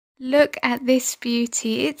Look at this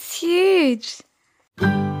beauty, it's huge!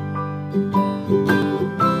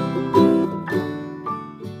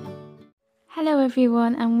 Hello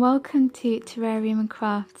everyone and welcome to Terrarium and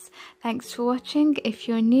Crafts. Thanks for watching. If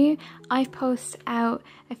you're new, I post out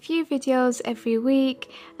a few videos every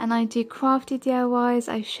week and I do crafty DIYs,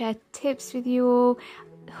 I share tips with you all,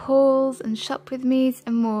 hauls and shop with me's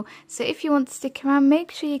and more. So if you want to stick around,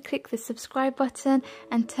 make sure you click the subscribe button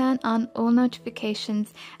and turn on all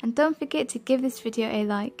notifications, and don't forget to give this video a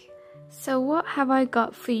like. So what have I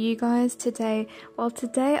got for you guys today? Well,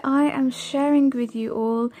 today I am sharing with you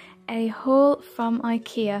all a haul from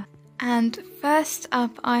Ikea. And first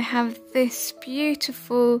up I have this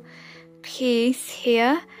beautiful piece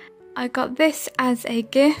here. I got this as a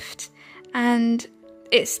gift and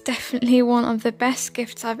it's definitely one of the best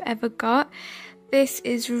gifts I've ever got. This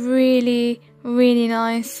is really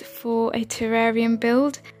nice for a terrarium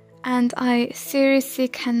build. And I seriously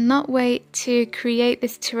cannot wait to create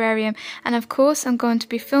this terrarium, and of course I'm going to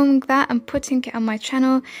be filming that and putting it on my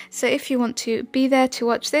channel, so if you want to be there to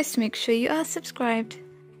watch this, make sure you are subscribed.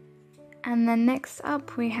 And then next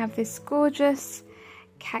up we have this gorgeous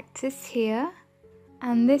cactus here,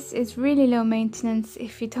 and this is really low maintenance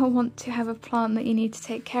if you don't want to have a plant that you need to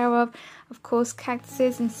take care of. Of course,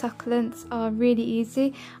 cactuses and succulents are really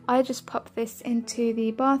easy. I just pop this into the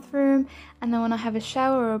bathroom, and then when I have a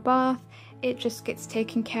shower or a bath, it just gets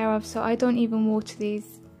taken care of, so I don't even water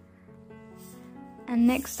these. And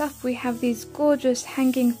next up we have these gorgeous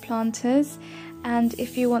hanging planters, and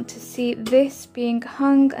if you want to see this being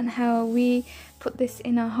hung and how we put this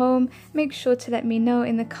in our home, make sure to let me know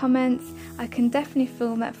in the comments. I can definitely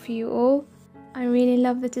film that for you all. I really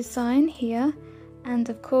love the design here, and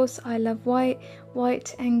of course I love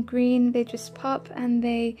white and green. They just pop and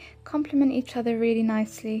they complement each other really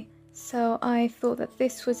nicely, so I thought that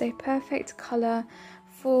this was a perfect colour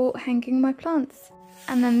for hanging my plants.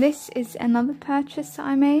 And then this is another purchase that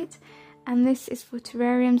I made, and this is for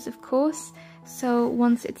terrariums, of course. So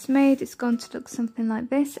once it's made, it's going to look something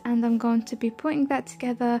like this, and I'm going to be putting that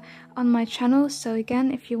together on my channel. So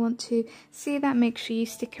again, if you want to see that, make sure you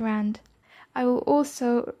stick around. I will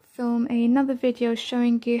also film another video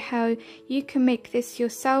showing you how you can make this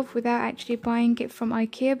yourself without actually buying it from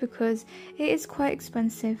Ikea, because it is quite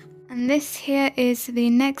expensive. And this here is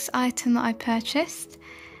the next item that I purchased.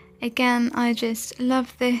 Again, I just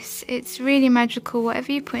love this. It's really magical.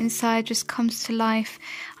 Whatever you put inside just comes to life,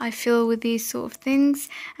 I feel, with these sort of things.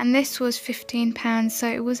 And this was £15, so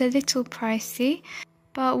it was a little pricey.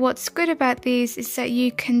 But what's good about these is that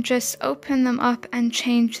you can just open them up and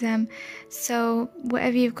change them. So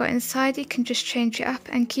whatever you've got inside, you can just change it up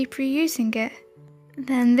and keep reusing it.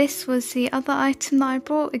 Then this was the other item that I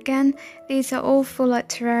brought. Again, these are all for like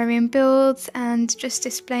terrarium builds and just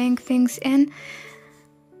displaying things in.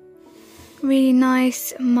 Really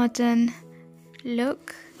nice modern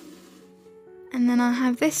look. And then I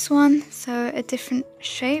have this one, so a different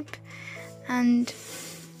shape, and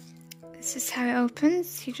this is how it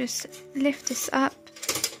opens. You just lift this up.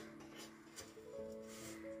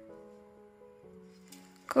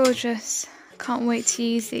 Gorgeous. Can't wait to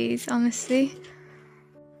use these, honestly.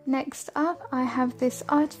 Next up I have this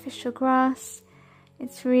artificial grass.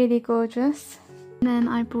 It's really gorgeous. And then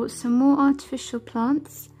I brought some more artificial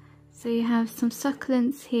plants. So you have some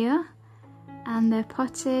succulents here, and they're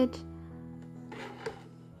potted.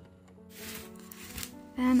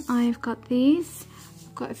 Then I've got these.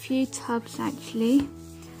 I've got a few tubs actually,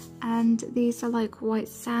 and these are like white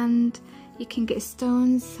sand. You can get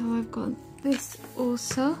stones, so I've got this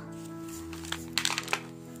also.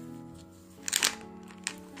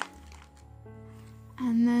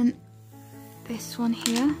 And then this one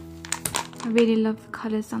here. I really love the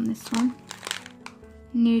colours on this one.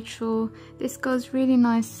 Neutral. This goes really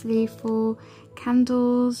nicely for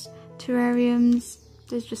candles, terrariums.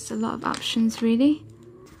 There's just a lot of options really.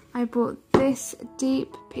 I bought this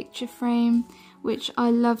deep picture frame, which I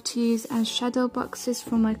love to use as shadow boxes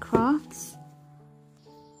for my crafts.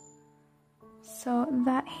 So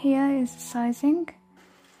that here is the sizing.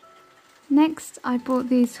 Next I bought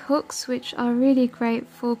these hooks, which are really great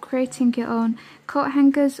for creating your own coat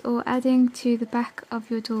hangers or adding to the back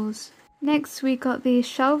of your doors. Next we got these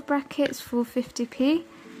shelf brackets for 50p,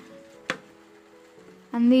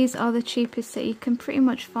 and these are the cheapest that you can pretty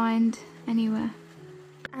much find anywhere.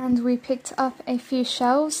 And we picked up a few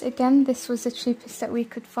shelves. Again, this was the cheapest that we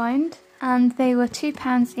could find, and they were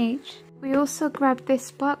 £2 each. We also grabbed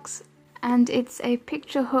this box, and it's a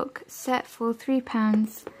picture hook set for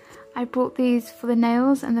 £3. I bought these for the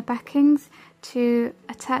nails and the backings to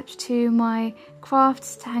attach to my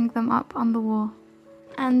crafts to hang them up on the wall.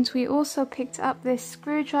 And we also picked up this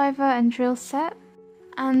screwdriver and drill set,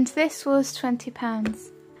 and this was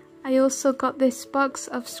 £20. I also got this box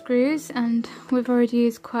of screws, and we've already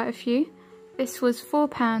used quite a few. This was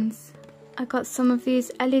 £4. I got some of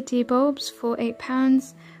these LED bulbs for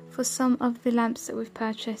 £8 for some of the lamps that we've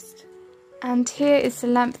purchased. And here is the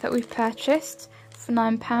lamp that we've purchased for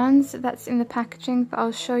 £9. That's in the packaging, but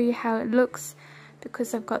I'll show you how it looks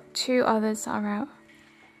because I've got 2 others that are out.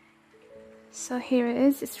 So here it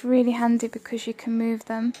is. It's really handy because you can move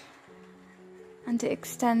them, and it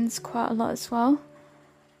extends quite a lot as well.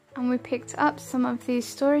 And we picked up some of these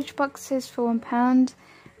storage boxes for £1.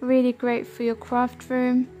 Really great for your craft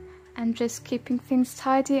room and just keeping things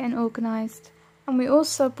tidy and organised. And we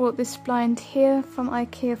also bought this blind here from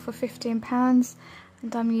Ikea for £15,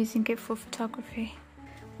 and I'm using it for photography.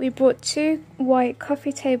 We bought 2 white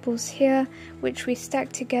coffee tables here, which we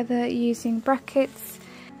stacked together using brackets.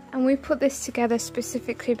 And we put this together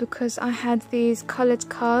specifically because I had these coloured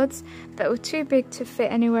cards that were too big to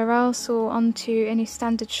fit anywhere else or onto any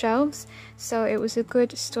standard shelves, so it was a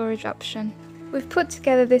good storage option. We've put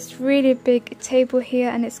together this really big table here,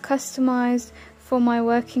 and it's customised for my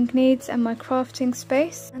working needs and my crafting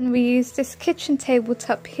space. And we used this kitchen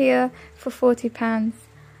tabletop here for £40.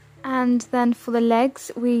 And then for the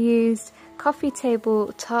legs we used coffee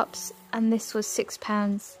table tops, and this was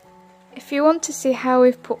 £6. If you want to see how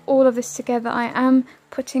we've put all of this together, I am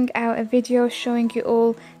putting out a video showing you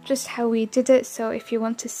all just how we did it, so if you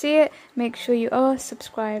want to see it, make sure you are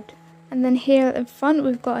subscribed. And then here at the front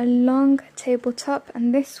we've got a long tabletop,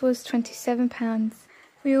 and this was £27.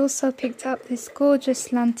 We also picked up this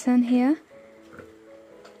gorgeous lantern here.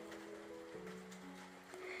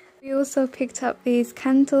 We also picked up these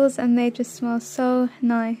candles, and they just smell so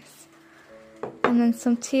nice. And then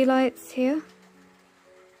some tea lights here.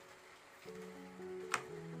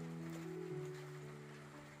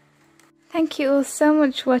 Thank you all so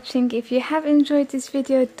much for watching. If you have enjoyed this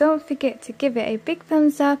video, don't forget to give it a big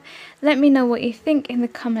thumbs up. Let me know what you think in the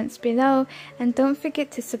comments below, and don't forget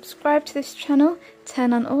to subscribe to this channel,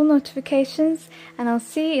 turn on all notifications, and I'll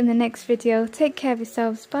see you in the next video. Take care of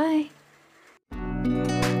yourselves. Bye.